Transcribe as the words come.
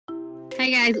Hi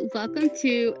guys, welcome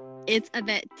to It's a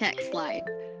Vet Text Live.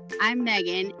 I'm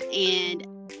Megan and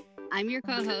I'm your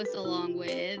co-host along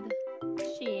with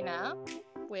Sheena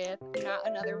with Not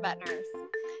Another Vet Nurse.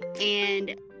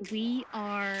 And we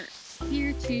are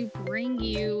here to bring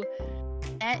you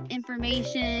vet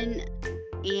information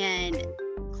and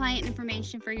client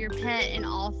information for your pet and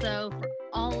also for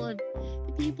all of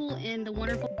the people in the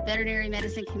wonderful veterinary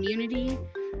medicine community.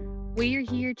 We are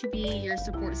here to be your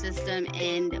support system,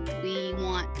 and we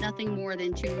want nothing more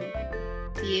than to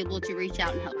be able to reach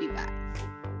out and help you guys.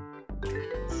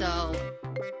 So,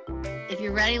 if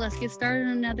you're ready, let's get started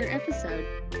on another episode.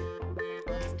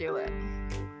 Let's do it.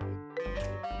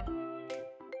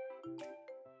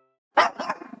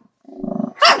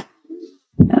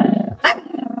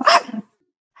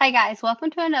 Hi guys,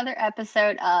 welcome to another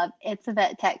episode of It's a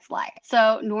Vet Text Live.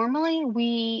 So normally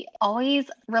we always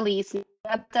release new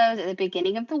episodes at the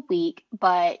beginning of the week,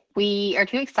 but we are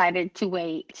too excited to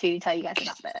wait to tell you guys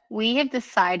about it. We have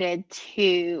decided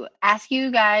to ask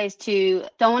you guys to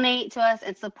donate to us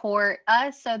and support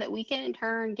us so that we can in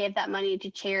turn give that money to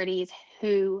charities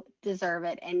who deserve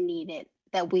it and need it.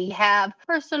 That we have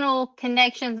personal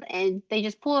connections and they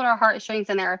just pull at our heartstrings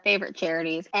and they're our favorite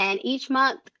charities. And each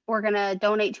month we're going to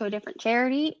donate to a different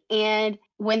charity. And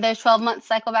when those 12 months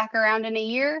cycle back around in a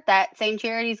year, that same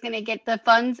charity is going to get the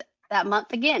funds that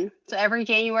month again. So every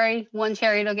January, one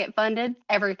charity will get funded.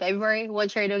 Every February, one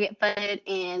charity will get funded,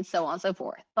 and so on and so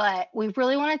forth. But we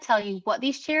really want to tell you what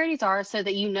these charities are so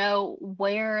that you know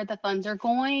where the funds are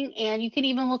going, and you can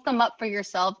even look them up for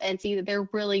yourself and see that they're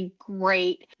really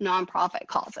great nonprofit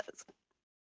causes.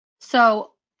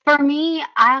 So for me,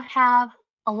 I have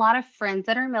a lot of friends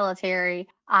that are military.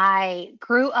 I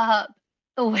grew up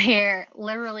where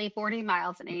literally 40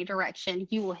 miles in any direction,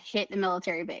 you will hit the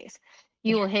military base.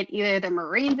 You will hit either the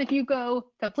Marines if you go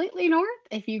completely north.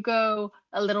 If you go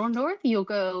a little north, you'll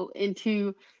go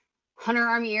into Hunter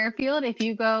Army Airfield. If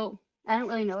you go, I don't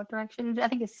really know what direction it is. I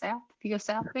think it's south. If you go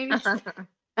south, maybe.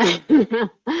 I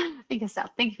think it's south.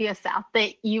 I think if you go south,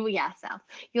 south.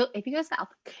 If you go south,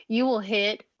 you will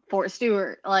hit Fort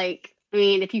Stewart. Like, I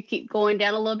mean, if you keep going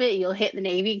down a little bit, you'll hit the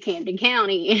Navy, Camden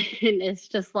County, and it's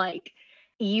just like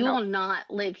you will not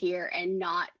live here and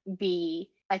not be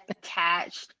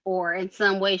attached or in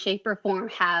some way, shape, or form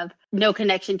have no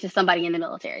connection to somebody in the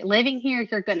military. Living here,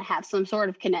 you're going to have some sort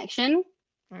of connection.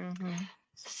 Mm-hmm.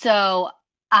 So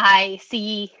I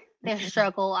see their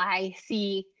struggle. I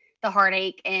see the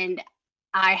heartache, and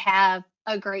I have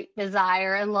a great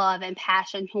desire and love and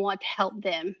passion to want to help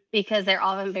them because they're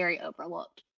often very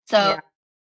overlooked. So,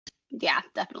 yeah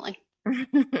definitely.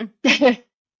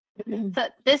 So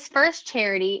this first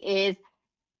charity is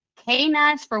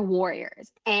Canines for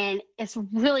Warriors, and it's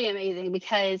really amazing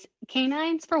because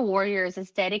Canines for Warriors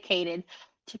is dedicated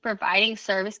to providing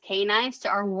service canines to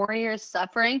our warriors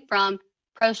suffering from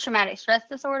post-traumatic stress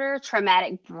disorder,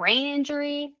 traumatic brain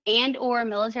injury, and or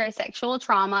military sexual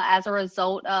trauma as a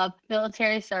result of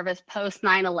military service post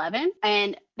 9/11.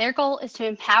 And their goal is to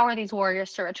empower these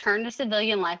warriors to return to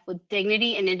civilian life with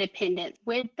dignity and independence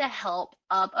with the help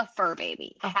of a fur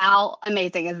baby. How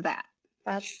amazing is that?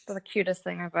 That's the cutest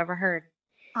thing I've ever heard.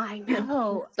 I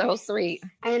know. So sweet.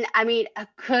 And I mean, a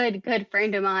good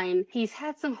friend of mine, he's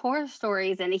had some horror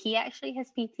stories and he actually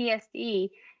has PTSD.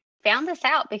 Found this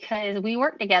out because we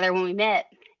worked together when we met,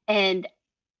 and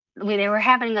they were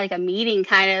having like a meeting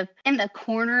kind of in the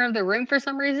corner of the room for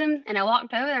some reason. And I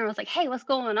walked over there and I was like, hey, what's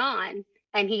going on?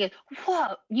 And he goes,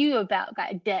 whoa, you about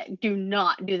got dead. Do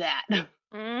not do that.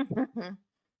 Mm-hmm.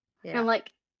 And I'm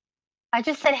like, I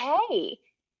just said, hey.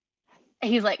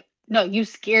 And he's like, no, you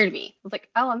scared me. I was like,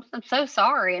 oh, I'm so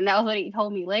sorry. And that was what he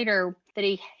told me later, that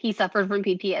he suffered from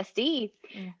PTSD.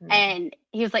 Mm-hmm. And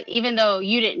he was like, even though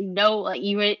you didn't know, like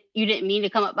you didn't mean to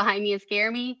come up behind me and scare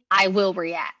me, I will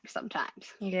react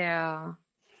sometimes. Yeah.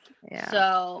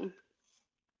 So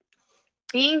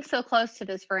being so close to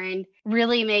this friend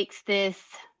really makes this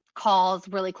cause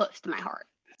really close to my heart.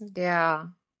 Yeah.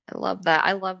 I love that.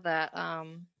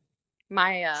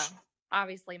 My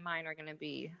obviously mine are going to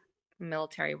be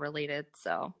military related,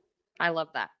 so I love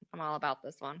that. I'm all about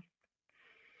this one.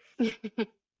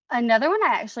 Another one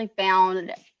I actually found,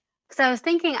 because I was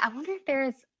thinking, I wonder if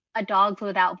there's a Dogs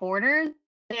Without Borders,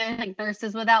 like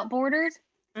Nurses Without Borders.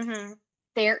 Mm-hmm.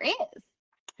 There is.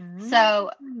 Mm-hmm.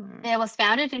 So it was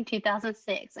founded in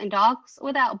 2006, and Dogs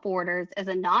Without Borders is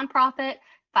a nonprofit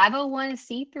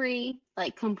 501c3,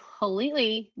 like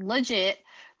completely legit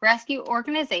rescue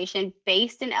organization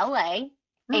based in LA.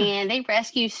 And they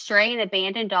rescue stray and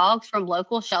abandoned dogs from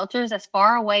local shelters as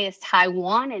far away as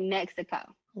Taiwan and Mexico.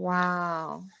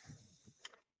 Wow.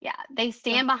 Yeah, they So,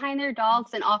 stand behind their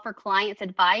dogs and offer clients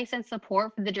advice and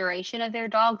support for the duration of their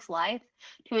dog's life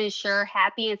to ensure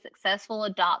happy and successful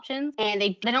adoptions. And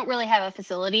they don't really have a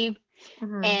facility,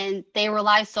 mhm. and they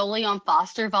rely solely on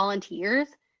foster volunteers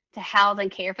to house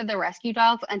and care for the rescue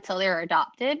dogs until they're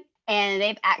adopted. And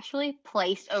they've actually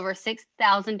placed over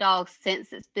 6,000 dogs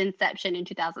since its inception in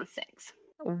 2006.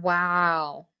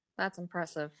 Wow, that's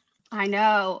impressive. I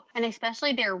know. And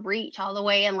especially their reach all the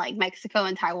way in like Mexico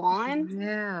and Taiwan.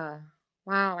 Yeah.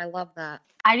 Wow, I love that.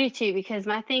 I do too, because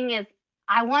my thing is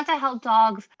I want to help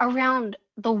dogs around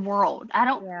the world. I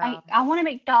don't Yeah. I want to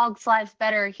make dogs' lives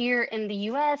better here in the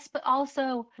US, but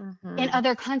also in Hmm.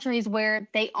 other countries where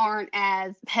they aren't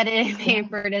as petted and Yeah.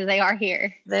 pampered as they are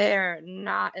here. They're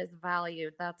not as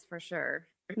valued, that's for sure.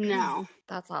 No.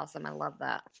 That's awesome. I love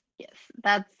that.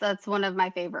 Yes. That's one of my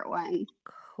favorite ones.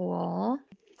 Cool.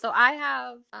 So I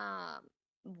have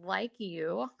like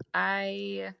you,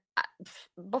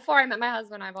 before I met my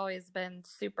husband, I've always been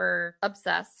super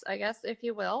obsessed, I guess, if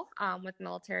you will, with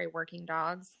military working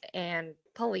dogs and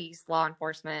police, law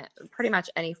enforcement, pretty much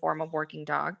any form of working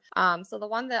dog. So the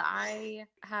one that I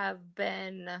have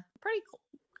been pretty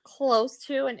close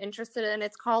to and interested in,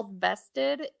 it's called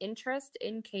Vested Interest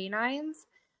in Canines.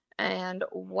 And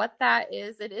what that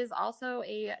is, it is also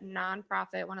a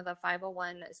nonprofit, one of the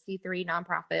 501c3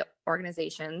 nonprofit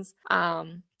organizations.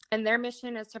 And their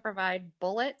mission is to provide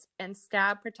bullet and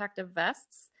stab protective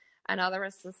vests and other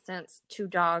assistance to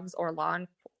dogs or law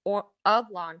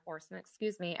enforcement,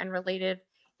 and related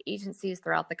agencies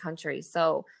throughout the country.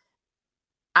 So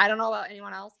I don't know about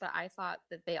anyone else, but I thought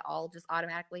that they all just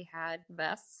automatically had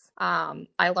vests.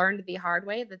 I learned the hard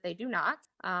way that they do not,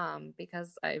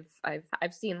 because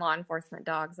I've seen law enforcement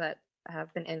dogs that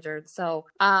have been injured. So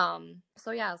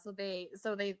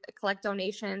they collect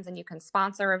donations, and you can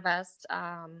sponsor a vest.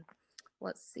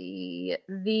 Let's see,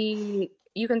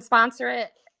 you can sponsor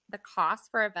it. The cost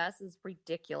for a vest is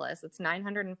ridiculous. It's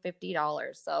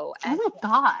 $950. So Oh my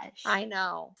gosh. I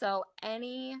know. So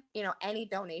any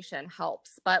donation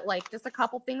helps. But like just a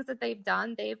couple things that they've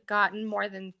done, they've gotten more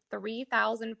than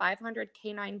 3,500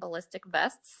 canine ballistic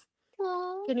vests.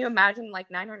 Aw. Can you imagine like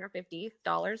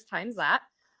 $950 times that?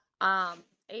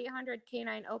 800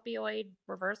 canine opioid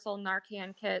reversal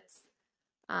Narcan kits.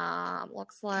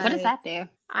 Looks What does like that do?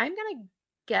 I'm gonna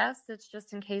guess it's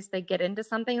just in case they get into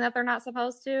something that they're not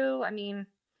supposed to. I mean,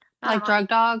 not Like drug 100.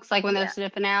 dogs, like when they're Yeah.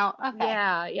 sniffing out?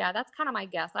 Okay. Yeah, that's kind of my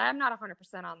guess. I'm not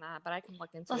 100% on that, but I can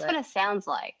look into That's it. what it sounds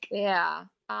like. Yeah.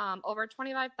 Over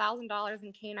 $25,000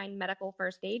 in canine medical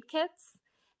first aid kits,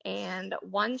 and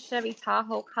one Chevy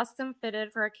Tahoe custom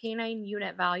fitted for a canine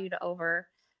unit valued at over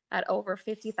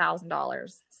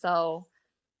 $50,000. So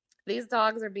these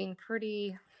dogs are being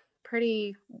pretty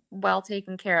well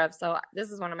taken care of. So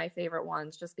this is one of my favorite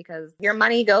ones, just because your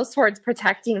money goes towards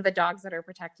protecting the dogs that are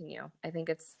protecting you. I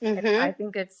Mm-hmm.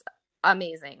 think it's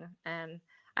amazing, and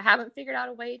I haven't figured out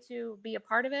a way to be a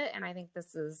part of it, and I think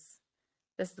this is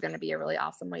going to be a really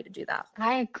awesome way to do that.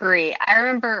 I agree. I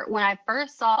remember when I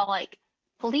first saw like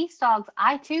police dogs,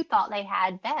 I too thought they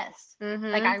had vests. Like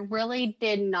Mm-hmm. I really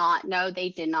did not know they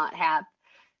did not have.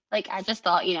 Like I just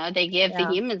thought, they give the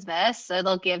Yeah. humans vests, so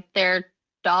they'll give their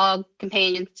dog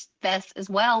companions vests as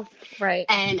well. Right.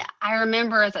 And I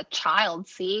remember as a child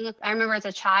seeing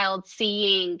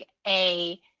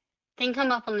a thing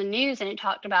come up on the news, and it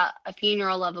talked about a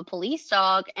funeral of a police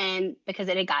dog, and because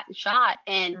it had gotten shot,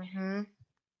 and Mm-hmm.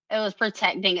 it was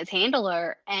protecting its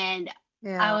handler. And I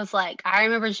Yeah. was like, I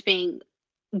remember just being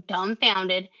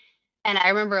dumbfounded. And I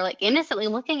remember like innocently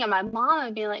looking at my mom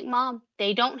and being like, Mom,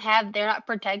 they're not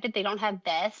protected. They don't have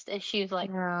vests. And she was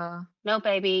like, Yeah. No,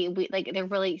 baby, they're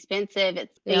really expensive.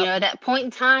 It's, Yep. at that point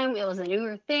in time, it was a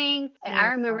newer thing. And I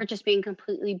Yeah. remember just being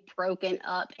completely broken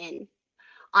up, and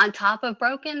on top of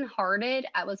broken hearted,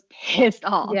 I was pissed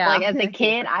off. Like Yeah. as a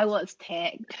kid, I was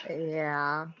ticked.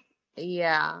 Yeah.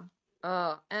 Yeah.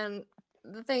 Oh, and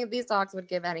the thing, these dogs would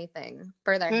give anything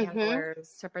for their Hmm.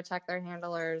 handlers, to protect their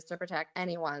handlers, to protect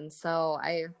anyone. So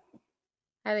I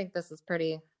think this is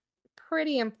pretty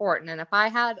important. And if I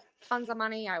had tons of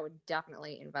money, I would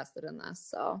definitely invest it in this.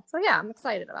 So yeah, I'm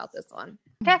excited about this one.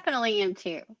 Definitely am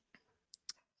too.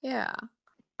 Yeah.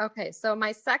 Okay, so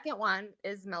my second one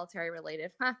is military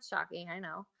related. Shocking, I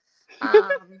know.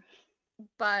 Um,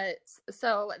 but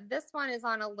so this one is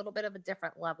on a little bit of a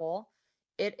different level.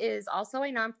 It is also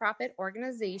a nonprofit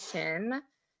organization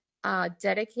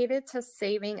dedicated to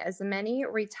saving as many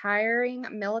retiring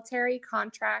military,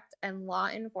 contract, and law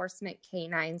enforcement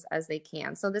canines as they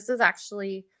can. So this is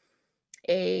actually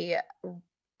I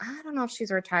don't know if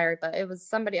she's retired, but it was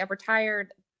a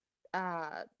retired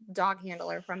dog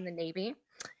handler from the Navy.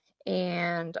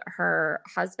 and her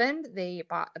husband. They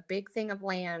bought a big thing of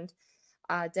land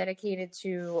dedicated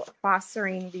to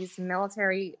fostering these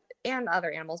military and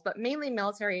other animals, but mainly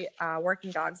military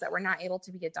working dogs that were not able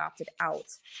to be adopted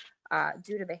out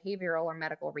due to behavioral or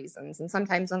medical reasons. And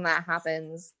sometimes when that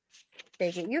happens,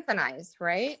 they get euthanized,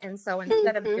 right? And so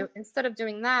instead of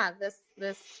doing that,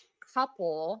 this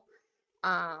couple,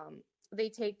 they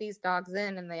take these dogs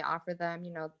in and they offer them,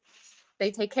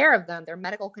 they take care of them, their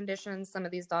medical conditions. Some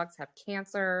of these dogs have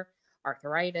cancer,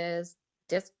 arthritis,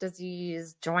 disc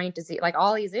disease, joint disease, like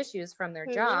all these issues from their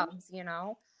jobs,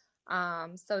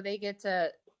 so they get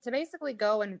to basically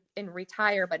go and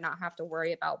retire, but not have to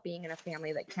worry about being in a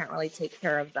family that can't really take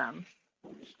care of them.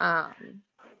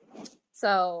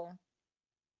 So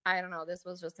I don't know. This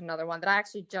was just another one that I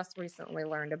actually just recently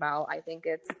learned about. I think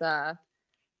it's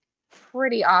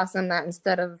pretty awesome that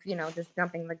instead of, just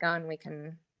jumping the gun,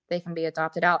 they can be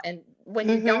adopted out. And when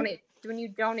you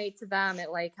donate to them, it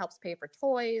like helps pay for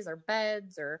toys or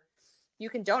beds, or you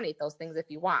can donate those things if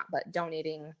you want, but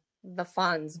donating the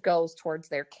funds goes towards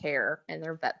their care and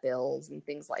their vet bills and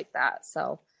things like that.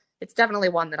 So it's definitely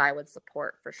one that I would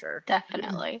support for sure.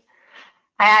 Definitely.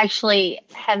 I actually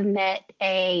have met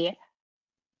a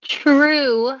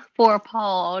true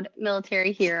four-pawed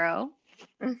military hero.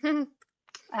 Mm-hmm.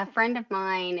 A friend of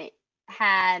mine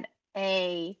had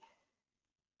a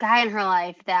guy in her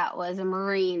life that was a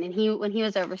Marine, and when he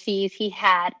was overseas, he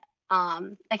had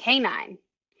a canine.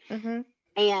 Mm-hmm.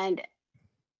 And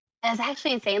it was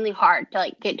actually insanely hard to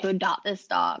like get to adopt this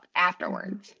dog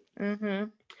afterwards. Mm-hmm.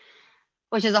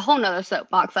 Which is a whole nother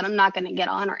soapbox that I'm not going to get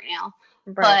on right now.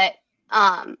 Right.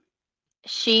 But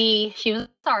she was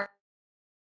sorry,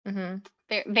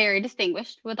 very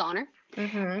distinguished with honor,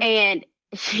 and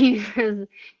she was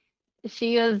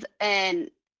a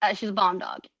bomb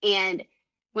dog. And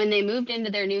when they moved into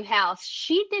their new house,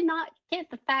 she did not get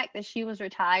the fact that she was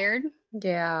retired.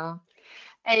 Yeah.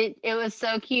 And it was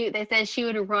so cute. They said she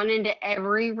would run into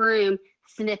every room,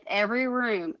 sniff every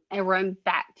room, and run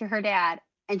back to her dad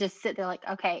and just sit there like,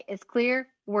 okay, it's clear,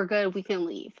 we're good, we can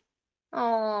leave.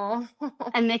 Oh.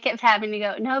 And they kept having to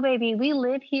go, no, baby, we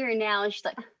live here now. And she's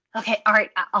like, okay, all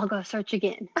right, I'll go search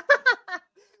again.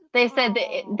 They said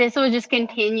that this would just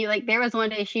continue. Like, there was one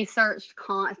day she searched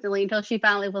constantly until she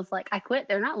finally was like, I quit.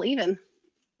 They're not leaving.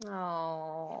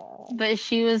 Oh. But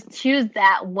she was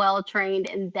that well trained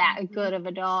and that good of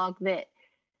a dog that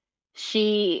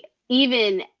she,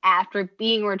 even after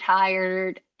being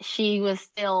retired, she was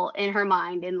still in her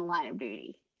mind in the line of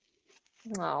duty.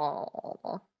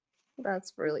 Oh,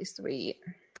 that's really sweet.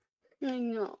 I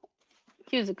know.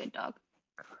 He was a good dog.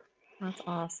 That's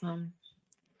awesome.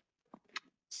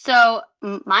 So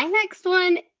my next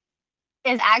one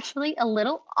is actually a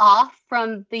little off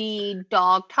from the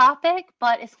dog topic,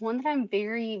 but it's one that I'm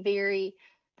very, very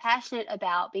passionate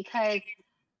about because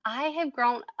I have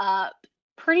grown up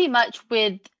pretty much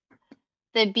with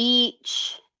the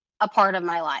beach a part of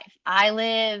my life. I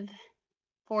live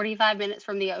 45 minutes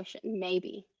from the ocean,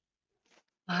 maybe.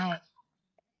 Wow.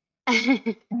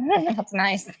 That's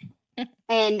nice.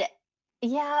 And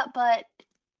yeah, but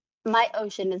my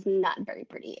ocean is not very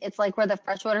pretty. It's like where the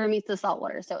freshwater meets the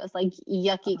saltwater, so it's like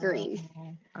yucky green.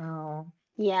 Oh.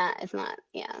 Yeah, it's not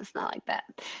like that.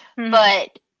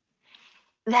 But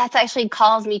that's actually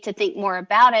caused me to think more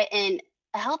about it, and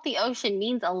a healthy ocean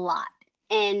means a lot.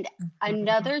 And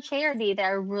another charity that I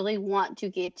really want to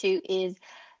get to is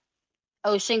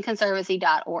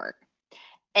oceanconservancy.org.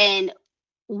 And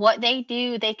what they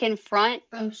do, they confront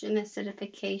ocean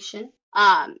acidification.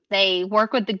 They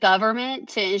work with the government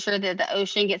to ensure that the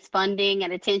ocean gets funding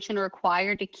and attention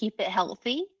required to keep it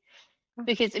healthy.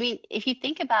 Because, I mean, if you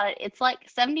think about it, it's like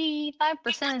 75%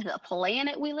 of the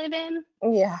planet we live in.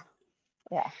 Yeah.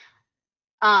 Yeah.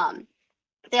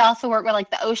 They also work with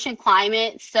like the ocean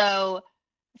climate. So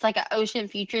it's like an ocean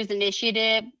futures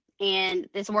initiative, and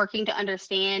it's working to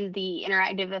understand the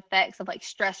interactive effects of like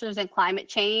stressors and climate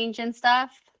change and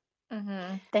stuff.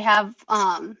 They have,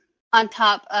 on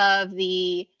top of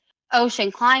the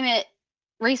ocean climate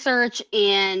research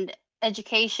and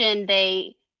education,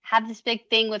 they have this big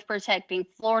thing with protecting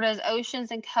Florida's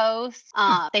oceans and coasts.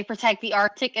 They protect the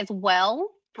Arctic as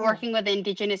well, working with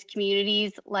indigenous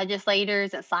communities,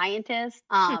 legislators, and scientists.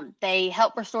 They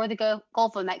help restore the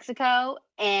Gulf of Mexico,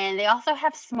 and they also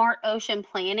have smart ocean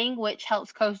planning, which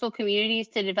helps coastal communities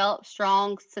to develop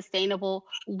strong, sustainable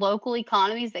local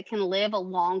economies that can live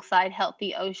alongside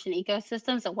healthy ocean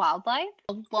ecosystems and wildlife.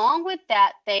 Along with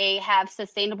that, they have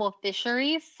sustainable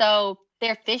fisheries. So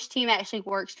their fish team actually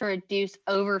works to reduce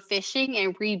overfishing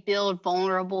and rebuild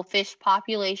vulnerable fish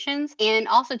populations, and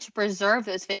also to preserve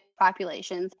those fish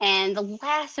populations. And the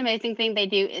last amazing thing they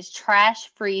do is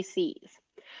trash-free seas.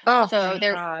 Oh, So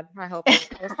thank God. I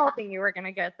was hoping you were going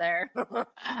to get there.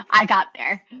 I got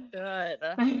there.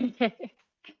 Good.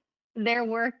 They're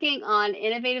working on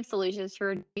innovative solutions to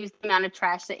reduce the amount of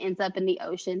trash that ends up in the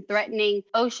ocean, threatening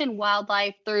ocean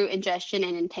wildlife through ingestion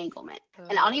and entanglement.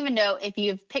 And I don't even know if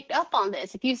you've picked up on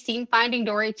this. If you've seen Finding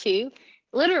Dory 2,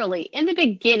 literally in the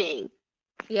beginning,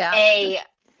 Yeah.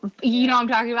 you know what I'm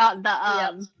talking about?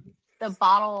 Yep. The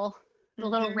bottle, the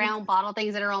little round bottle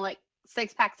things that are on like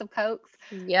 6 packs of Cokes.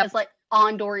 Yep. It's like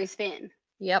on Dory's fin.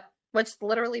 Yep. Which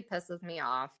literally pisses me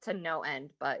off to no end.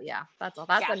 But yeah, that's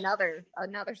another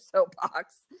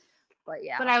soapbox. But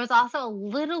yeah. But I was also a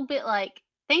little bit like,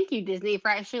 thank you, Disney, for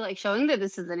actually like showing that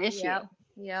this is an issue.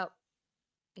 Yep.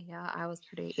 Yeah, I was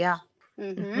pretty. Yeah.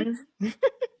 It's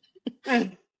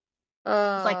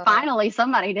like finally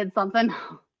somebody did something.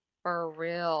 For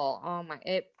real. Oh my!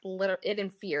 It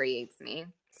infuriates me.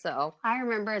 So I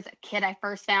remember as a kid, I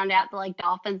first found out that like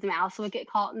dolphins' mouths would get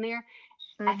caught in there.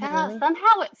 I found out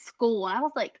somehow at school, and I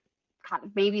was like,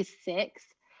 God, maybe 6.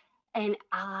 And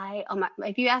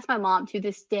if you ask my mom to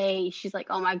this day, she's like,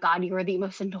 oh my God, you were the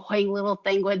most annoying little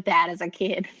thing with that as a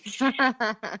kid.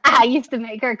 I used to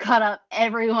make her cut up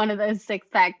every one of those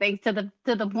 6-pack things to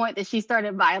the point that she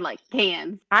started buying like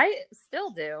cans. I still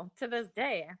do to this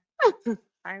day.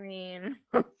 I mean,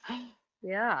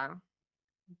 yeah.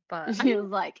 But she was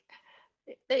like,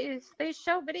 they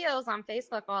show videos on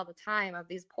Facebook all the time of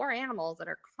these poor animals that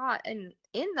are caught in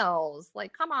those.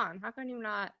 Like, come on, how can you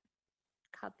not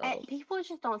cut those? People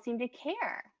just don't seem to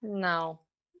care. No.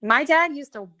 My dad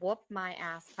used to whoop my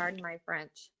ass, pardon my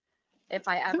French, if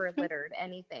I ever littered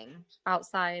anything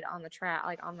outside on the track,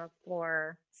 like on the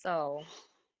floor. So,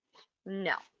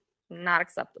 no, not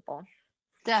acceptable.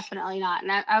 Definitely not.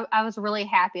 And I was really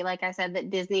happy, like I said, that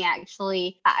Disney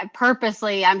actually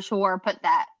purposely, I'm sure, put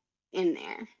that in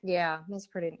there. Yeah, it was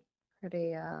pretty,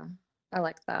 I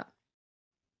like that.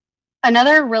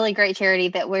 Another really great charity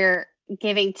that we're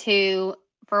giving to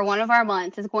for one of our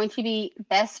months is going to be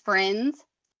Best Friends.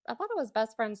 I thought it was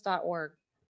bestfriends.org.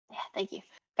 Yeah, thank you.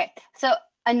 Okay, so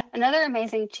another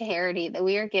amazing charity that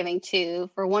we are giving to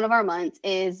for one of our months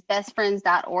is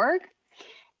bestfriends.org.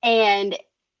 And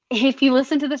if you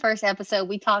listen to the first episode,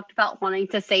 we talked about wanting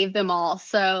to save them all.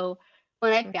 So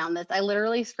when I found this, I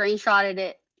literally screenshotted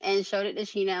it and showed it to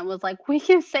Sheena and was like, we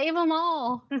can save them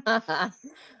all. I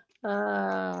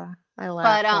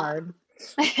laughed hard.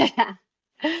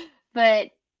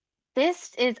 But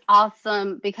this is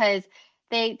awesome because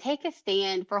they take a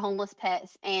stand for homeless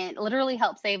pets and literally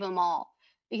help save them all.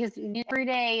 Because every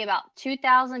day, about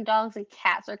 2,000 dogs and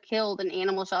cats are killed in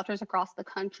animal shelters across the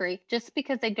country just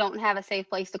because they don't have a safe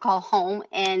place to call home.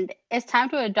 And it's time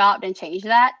to adopt and change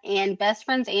that. And Best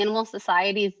Friends Animal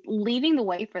Society is leading the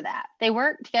way for that. They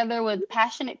work together with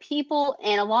passionate people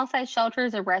and alongside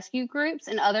shelters and rescue groups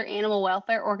and other animal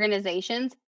welfare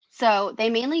organizations. So they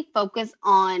mainly focus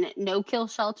on no-kill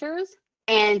shelters.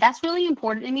 And that's really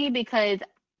important to me because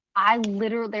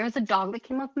there was a dog that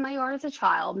came up in my yard as a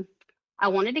child. I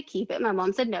wanted to keep it. My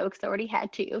mom said no because I already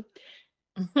had 2.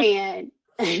 And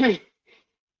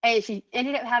and she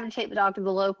ended up having to take the dog to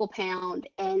the local pound.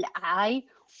 And I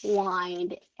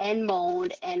whined and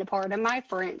moaned, and a part of my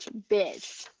French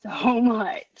bitched so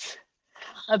much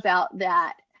about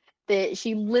that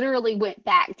she literally went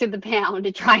back to the pound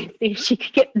to try and see if she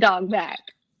could get the dog back.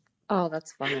 Oh,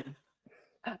 that's funny.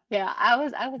 Yeah, I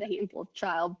was a handful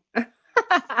child.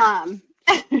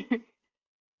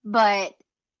 But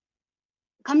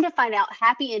come to find out,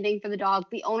 happy ending for the dog.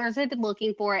 The owners had been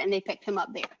looking for it, and they picked him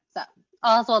up there. So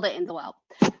all's well that ends well.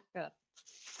 Good.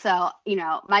 So,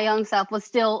 my young self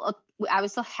was I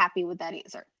was still happy with that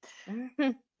answer.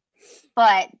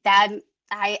 But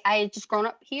I had just grown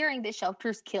up hearing that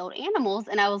shelters killed animals,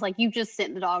 and I was like, you just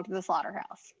sent the dog to the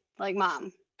slaughterhouse. Like,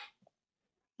 Mom.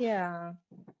 Yeah.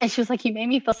 And she was like, you made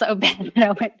me feel so bad that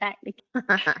I went back to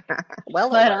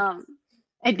Well, but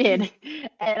I did.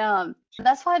 And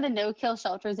that's why the no-kill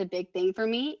shelter is a big thing for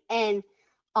me. And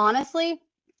honestly,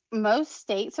 most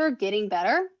states are getting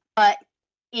better, but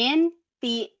in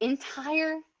the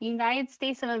entire United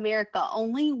States of America,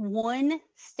 only one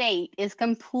state is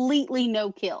completely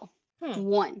no-kill.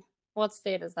 One. What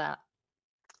state is that?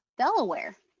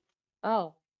 Delaware.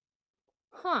 Oh.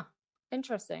 Huh.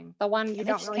 Interesting. The one you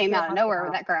don't really came out of nowhere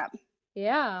with that crap.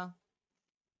 Yeah.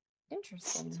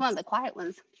 Interesting. It's one of the quiet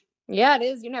ones. Yeah, it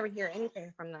is. You never hear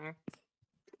anything from there.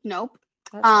 Nope.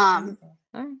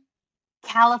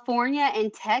 California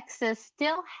and Texas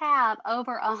still have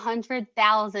over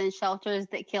 100,000 shelters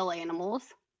that kill animals.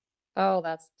 Oh,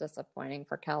 that's disappointing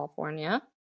for California.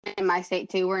 In my state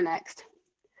too, we're next.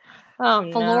 Oh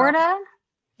no. Florida,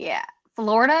 yeah.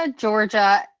 Florida,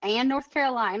 Georgia, and North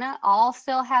Carolina all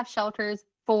still have shelters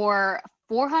for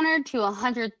 400 to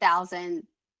 100,000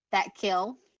 that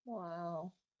kill.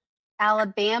 Wow.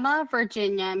 Alabama,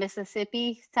 Virginia,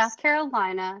 Mississippi, South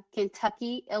Carolina,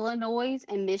 Kentucky, Illinois,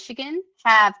 and Michigan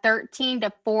have 13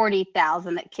 to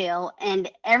 40,000 that kill, and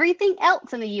everything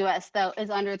else in the U.S. though is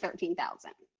under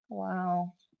 13,000.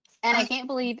 Wow. And I can't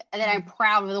believe that I'm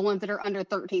proud of the ones that are under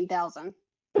 13,000.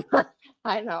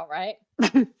 I know, right?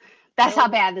 That's how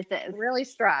bad this is. Really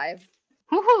strive.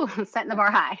 Woohoo, setting the bar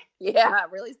high. Yeah,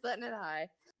 really setting it high.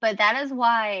 But that is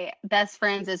why best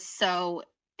friends is so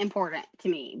important to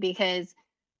me, because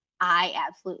I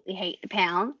absolutely hate the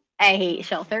pound. I hate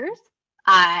shelters.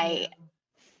 I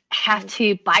have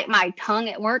to bite my tongue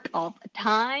at work all the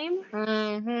time.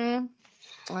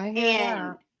 Mm-hmm. I hear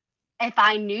that. If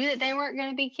I knew that they weren't going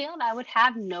to be killed, I would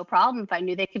have no problem. If I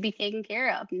knew they could be taken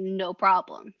care of, no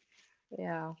problem.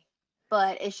 Yeah.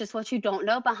 But it's just what you don't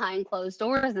know behind closed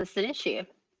doors that's an issue.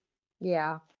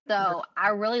 Yeah. So I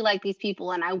really like these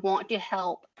people, and I want to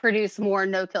help produce more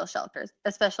no-kill shelters,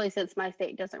 especially since my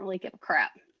state doesn't really give a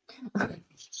crap.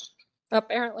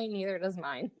 Apparently neither does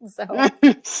mine. So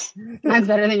mine's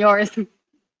better than yours.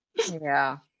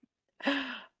 Yeah.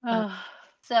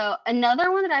 So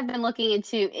another one that I've been looking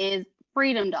into is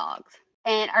Freedom Dogs.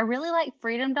 And I really like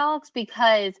Freedom Dogs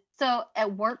because, so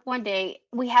at work one day,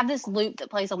 we have this loop that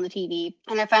plays on the TV.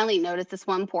 And I finally noticed this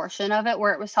one portion of it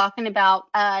where it was talking about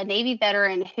a Navy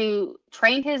veteran who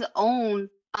trained his own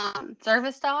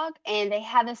service dog. And they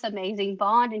had this amazing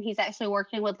bond. And he's actually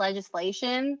working with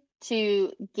legislation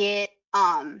to get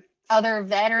other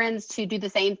veterans to do the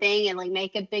same thing and like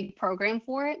make a big program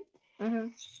for it. Mm-hmm.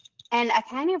 And I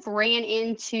kind of ran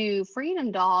into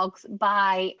Freedom Dogs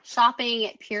by shopping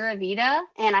at Pura Vida,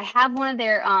 and I have one of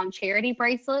their charity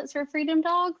bracelets for Freedom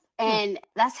Dogs, and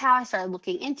that's how I started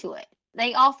looking into it.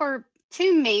 They offer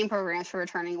two main programs for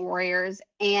returning warriors,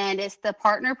 and it's the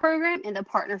Partner Program and the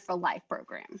Partner for Life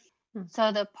program.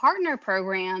 So the Partner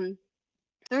Program,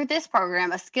 through this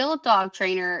program, a skilled dog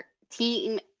trainer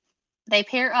team, they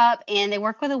pair up and they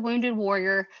work with a wounded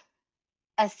warrior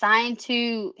assigned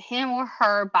to him or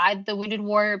her by the Wounded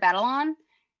Warrior Battalion,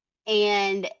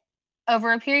 and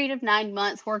over a period of 9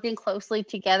 months, working closely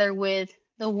together with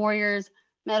the warriors,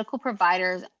 medical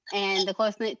providers, and the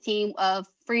close-knit team of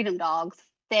Freedom Dogs,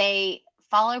 they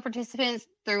follow participants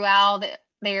throughout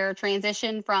their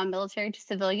transition from military to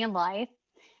civilian life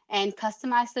and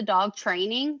customize the dog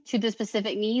training to the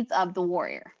specific needs of the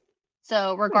warrior.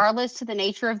 So regardless to the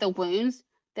nature of the wounds,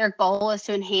 their goal is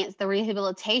to enhance the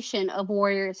rehabilitation of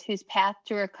warriors whose path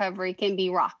to recovery can be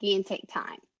rocky and take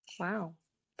time. Wow.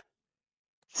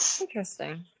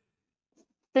 Interesting.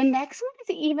 The next one is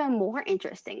even more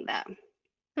interesting,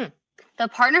 though. The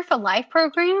Partner for Life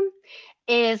program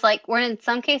is like where in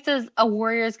some cases a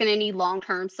warrior is going to need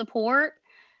long-term support,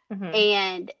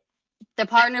 and the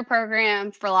Partner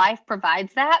Program for Life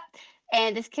provides that.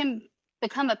 And this can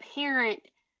become apparent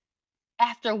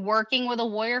after working with a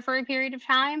warrior for a period of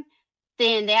time.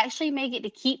 Then they actually may get to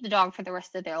keep the dog for the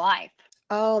rest of their life.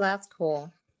 Oh, that's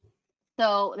cool.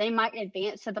 So they might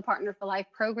advance to the Partner for Life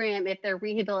program if their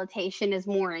rehabilitation is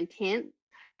more intense.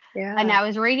 Yeah. And I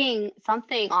was reading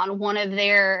something on one of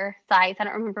their sites. I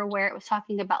don't remember where it was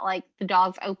talking about like the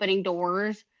dogs opening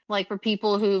doors, like for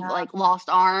people who've like lost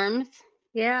arms.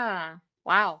 Yeah.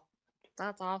 Wow.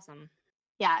 That's awesome.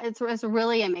 Yeah, it's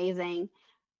really amazing.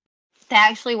 They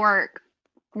actually work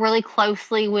really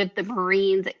closely with the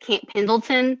Marines at Camp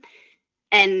Pendleton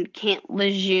and Camp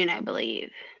Lejeune, I believe.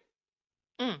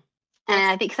 And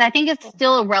I think it's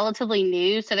still relatively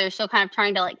new, so they're still kind of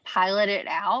trying to like pilot it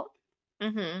out.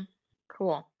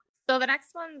 Cool. So the next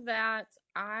one that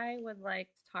I would like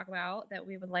to talk about that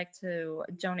we would like to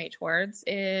donate towards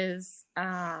is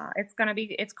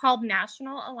it's called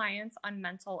National Alliance on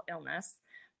Mental Illness,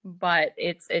 but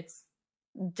it's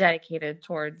dedicated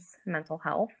towards mental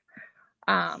health,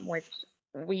 which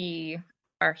we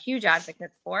are huge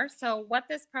advocates for. So what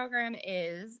this program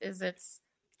is it's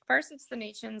the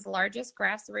nation's largest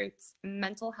grassroots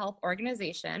mental health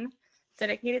organization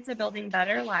dedicated to building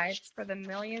better lives for the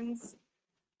millions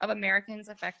of Americans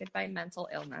affected by mental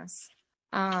illness.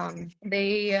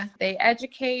 They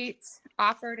educate,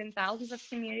 offered in thousands of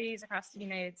communities across the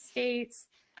United States.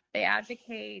 They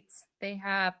advocate. They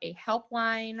have a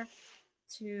helpline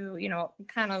to,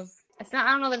 kind of it's not,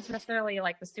 I don't know that it's necessarily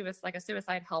like a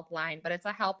suicide helpline, but it's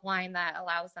a helpline that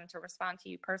allows them to respond to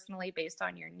you personally based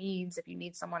on your needs. If you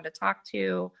need someone to talk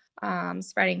to,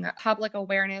 spreading public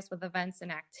awareness with events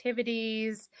and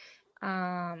activities.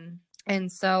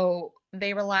 And so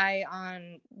they rely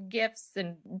on gifts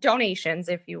and donations,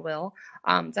 if you will,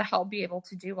 to help be able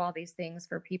to do all these things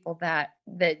for people that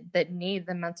need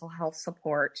the mental health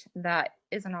support that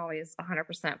isn't always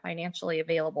 100% financially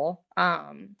available.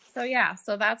 So yeah,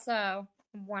 so that's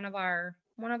one of our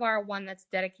one that's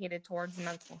dedicated towards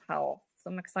mental health. So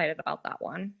I'm excited about that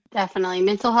one. Definitely.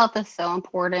 Mental health is so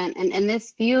important. And in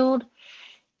this field,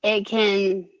 it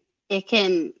can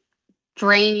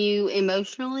drain you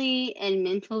emotionally and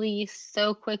mentally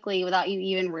so quickly without you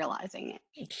even realizing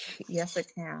it. Yes, it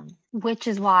can. Which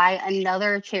is why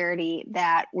another charity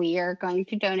that we are going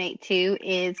to donate to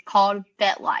is called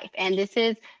Vet Life. And this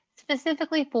is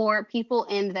specifically for people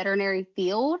in the veterinary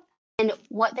field. And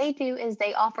what they do is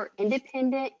they offer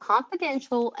independent,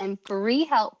 confidential, and free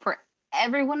help for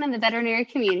everyone in the veterinary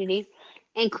community,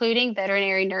 including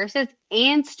veterinary nurses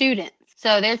and students.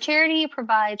 So their charity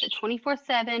provides a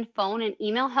 24/7 phone and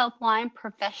email helpline,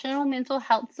 professional mental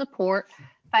health support,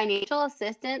 financial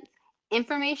assistance,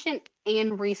 information,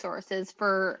 and resources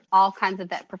for all kinds of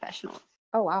vet professionals.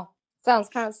 Oh, wow. Sounds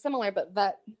kind of similar, but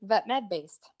vet med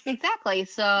based. Exactly.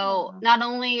 So not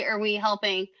only are we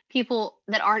helping people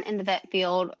that aren't in the vet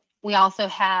field, we also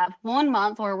have 1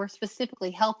 month where we're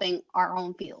specifically helping our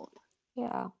own field.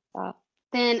 Yeah.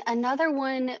 Then another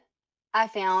one I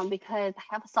found, because I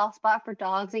have a soft spot for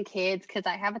dogs and kids because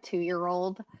I have a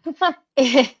 2-year-old,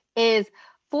 is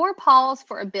Four Paws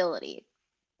for Ability.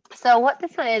 So what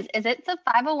this one is it's a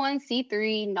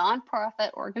 501c3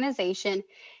 nonprofit organization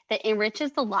that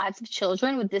enriches the lives of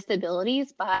children with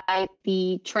disabilities by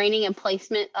the training and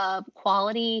placement of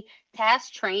quality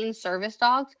task-trained service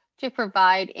dogs to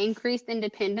provide increased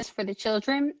independence for the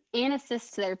children and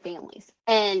assist their families.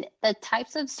 And the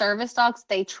types of service dogs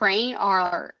they train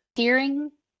are steering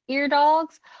ear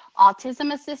dogs,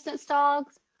 autism assistance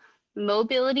dogs,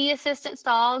 mobility assistance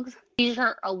dogs,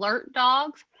 seizure alert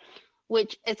dogs,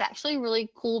 which is actually really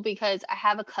cool because I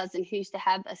have a cousin who used to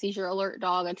have a seizure alert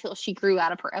dog until she grew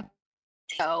out of her.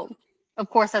 So, of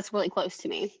course, that's really close to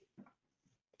me.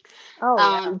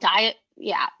 Oh,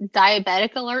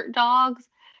 Diabetic alert dogs,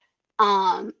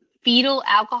 fetal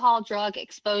alcohol drug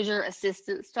exposure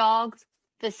assistance dogs,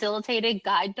 facilitated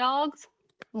guide dogs,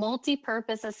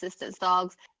 multi-purpose assistance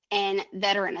dogs, and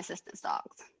veteran assistance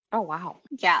dogs. Oh, wow.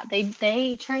 Yeah,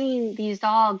 they train these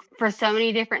dogs for so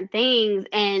many different things,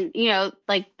 and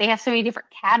like they have so many different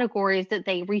categories that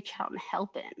they reach out and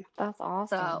help in. That's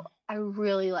awesome. So I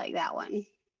really like that one.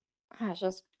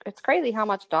 It's crazy how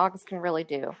much dogs can really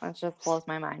do. It just blows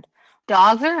my mind.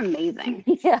 Dogs are amazing.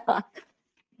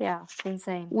 Yeah, it's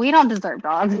insane. We don't deserve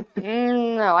dogs.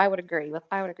 No, I would agree with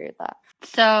that.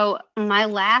 So my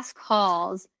last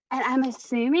cause, and I'm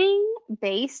assuming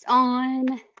based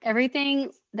on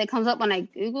everything that comes up when I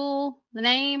Google the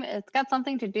name, it's got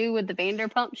something to do with the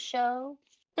Vanderpump show.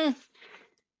 I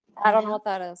don't know what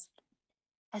that is.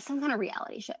 It's some kind of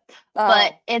reality show.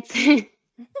 But it's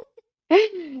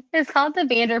it's called the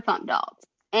Vanderpump Dogs.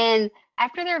 And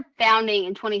after their founding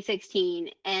in 2016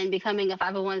 and becoming a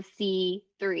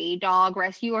 501c3 dog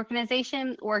rescue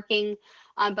organization working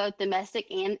on both domestic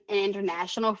and an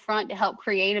international front to help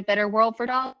create a better world for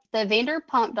dogs, the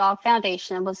Vanderpump Dog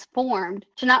Foundation was formed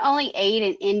to not only aid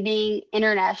in ending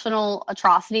international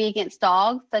atrocity against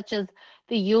dogs, such as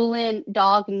the Yulin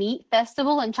Dog Meat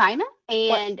Festival in China,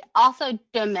 and also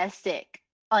domestic,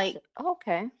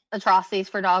 atrocities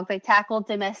for dogs. They tackle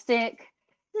domestic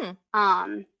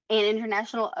and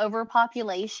international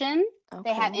overpopulation. Okay.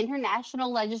 They have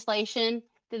international legislation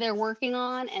that they're working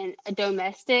on and a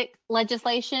domestic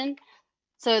legislation.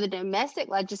 So the domestic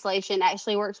legislation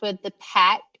actually works with the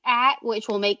PACT Act, which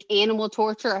will make animal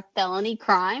torture a felony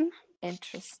crime.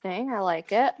 Interesting. I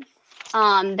like it.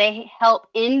 They help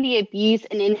end the abuse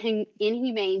and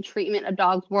inhumane treatment of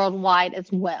dogs worldwide as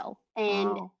well.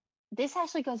 And this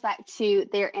actually goes back to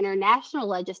their international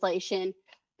legislation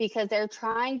because they're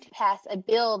trying to pass a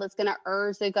bill that's going to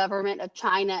urge the government of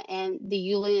China and the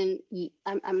Yulin,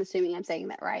 I'm assuming I'm saying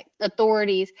that right,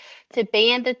 authorities to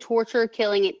ban the torture,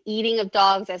 killing, and eating of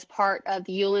dogs as part of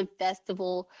the Yulin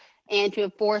Festival and to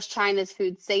enforce China's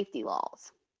food safety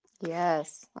laws.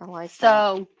 Yes, I like that.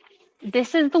 So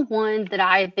this is the one that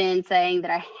I've been saying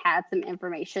that I had some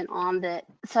information on that.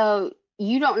 So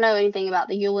you don't know anything about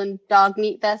the Yulin Dog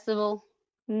Meat Festival?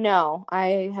 No,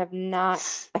 I have not.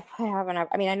 I haven't.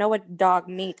 I mean, I know what dog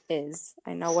meat is.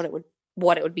 I know what it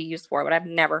would be used for, but I've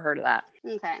never heard of that.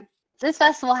 Okay. This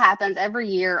festival happens every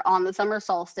year on the summer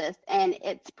solstice, and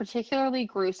it's particularly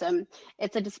gruesome.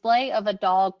 It's a display of the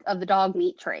dog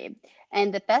meat trade,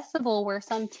 and the festival where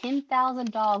some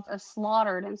 10,000 dogs are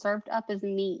slaughtered and served up as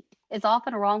meat is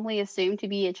often wrongly assumed to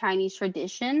be a Chinese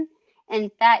tradition.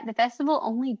 In fact, the festival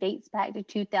only dates back to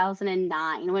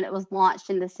 2009 when it was launched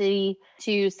in the city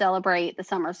to celebrate the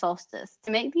summer solstice.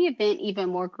 To make the event even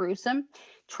more gruesome,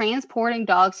 transporting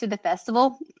dogs to the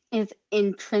festival is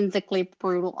intrinsically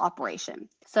brutal operation.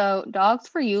 So dogs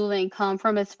for Yulin come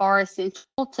from as far as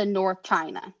central to North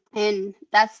China, and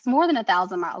that's more than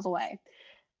 1,000 miles away.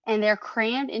 And they're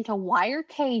crammed into wire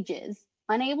cages,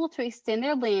 unable to extend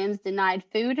their limbs, denied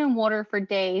food and water for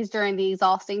days during the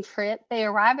exhausting trip. They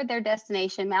arrive at their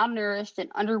destination malnourished and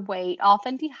underweight,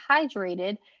 often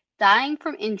dehydrated, dying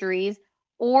from injuries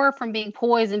or from being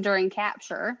poisoned during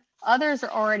capture. Others are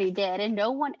already dead, and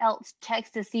no one else checks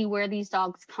to see where these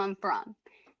dogs come from.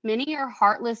 Many are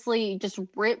heartlessly just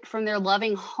ripped from their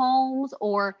loving homes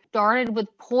or darted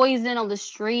with poison on the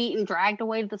street and dragged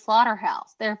away to the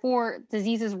slaughterhouse. Therefore,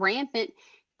 disease is rampant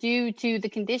due to the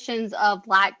conditions of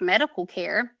lack medical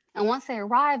care. And once they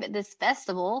arrive at this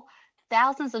festival,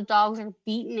 thousands of dogs are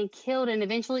beaten and killed and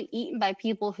eventually eaten by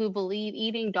people who believe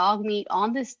eating dog meat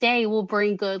on this day will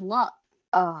bring good luck.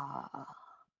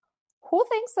 Who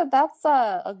thinks that that's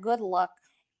a good luck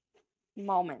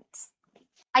moment?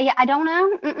 I don't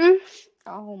know. Mm-mm.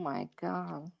 Oh my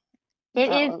God. It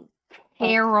is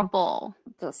terrible.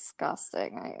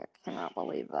 Disgusting. I cannot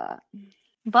believe that.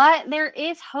 But there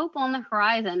is hope on the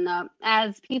horizon,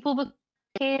 as people become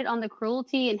educated on the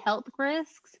cruelty and health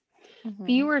risks.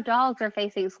 Fewer dogs are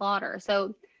facing slaughter.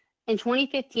 So in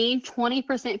 2015,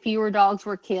 20% fewer dogs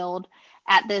were killed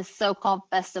at this so-called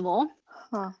festival.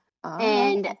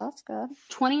 And that's good.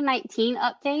 2019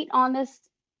 update on this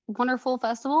wonderful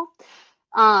festival.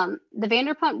 The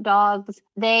Vanderpump Dogs,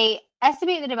 they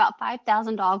estimate that about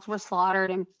 5,000 dogs were slaughtered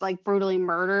and brutally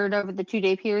murdered over the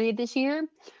 2-day period this year.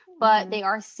 But they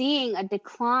are seeing a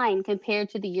decline compared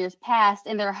to the years past,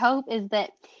 and their hope is that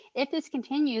if this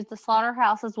continues, the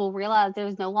slaughterhouses will realize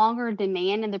there's no longer a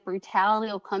demand and the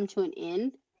brutality will come to an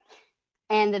end.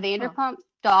 And the Vanderpump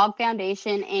Dog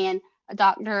Foundation and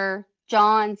Dr.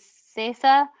 John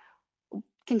Sessa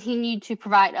continued to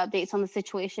provide updates on the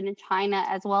situation in China,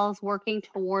 as well as working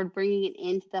toward bringing an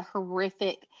end to the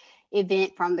horrific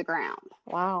event from the ground.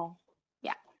 Wow.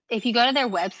 Yeah. If you go to their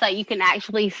website, you can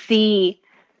actually see,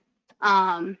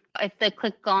 if they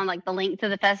click on the link to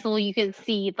the festival, you can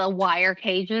see the wire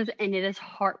cages, and it is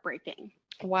heartbreaking.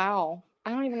 Wow.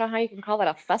 I don't even know how you can call that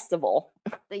a festival.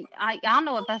 I don't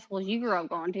know what festivals you grew up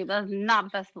going to, but that's not a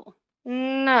festival.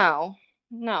 No,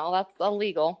 that's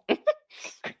illegal.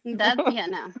 No.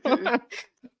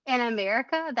 In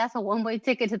America, that's a one-way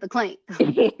ticket to the clink.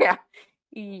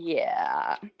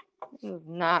 Yeah. This is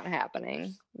not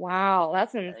happening. Wow,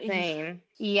 that's insane.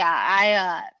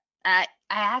 Yeah, I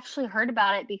actually heard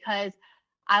about it because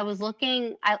I was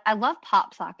looking. I love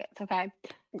pop sockets. Okay,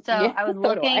 so yeah, I was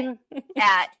looking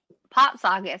at pop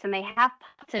sockets, and they have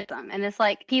pop system, and it's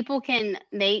people can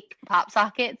make pop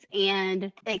sockets,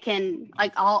 and it can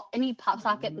any pop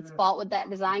socket that's bought with that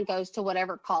design goes to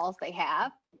whatever cause they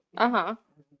have.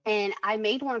 And I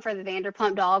made one for the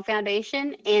Vanderpump Dog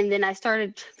Foundation, and then I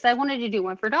started because I wanted to do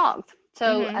one for dogs.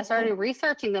 So I started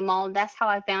researching them all, and that's how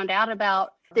I found out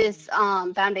about this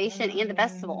foundation and the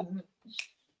festival.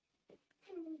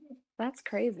 That's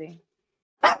crazy.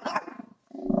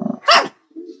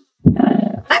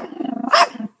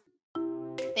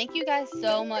 Thank you guys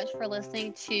so much for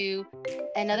listening to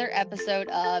another episode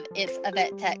of It's a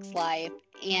Vet Tech's Life,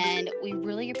 and we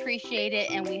really appreciate it,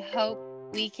 and we hope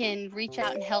we can reach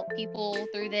out and help people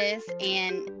through this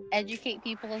and educate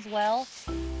people as well.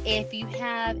 If you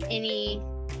have any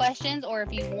questions, or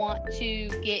if you want to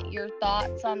get your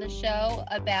thoughts on the show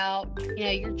about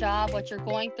your job, what you're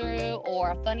going through,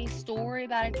 or a funny story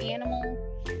about an animal,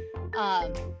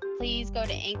 please go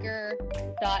to anchor.fm/It's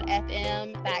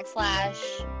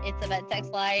a Vet Tech's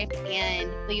Life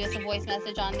and leave us a voice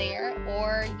message on there,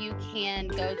 or you can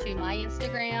go to my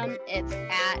Instagram. It's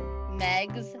at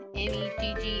Meggs,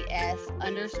 MEGGS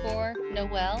 _Noel,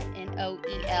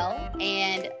 NOEL,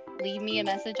 and leave me a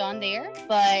message on there.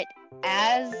 But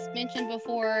as mentioned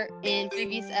before in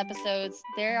previous episodes,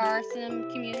 there are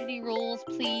some community rules.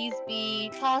 Please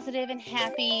be positive and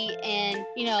happy, and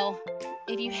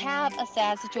if you have a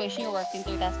sad situation you're working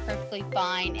through, that's perfectly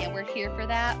fine, and we're here for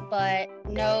that. But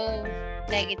no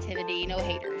negativity, no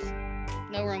haters,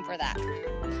 no room for that.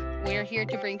 We're here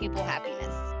to bring people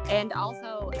happiness. And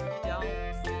also, don't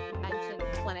mention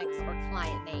clinics or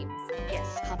client names.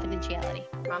 Yes, confidentiality.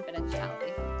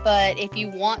 But if you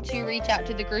want to reach out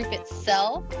to the group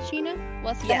itself, Sheena,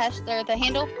 what's the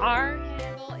handle? Our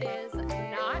handle is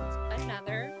Not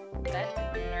Another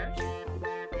Vet Nurse.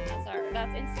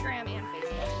 That's Instagram and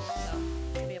Facebook.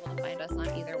 So you'll be able to find us on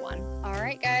either one. All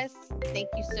right, guys. Thank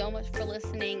you so much for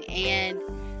listening, and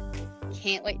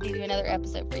can't wait to do another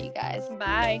episode for you guys.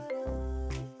 Bye.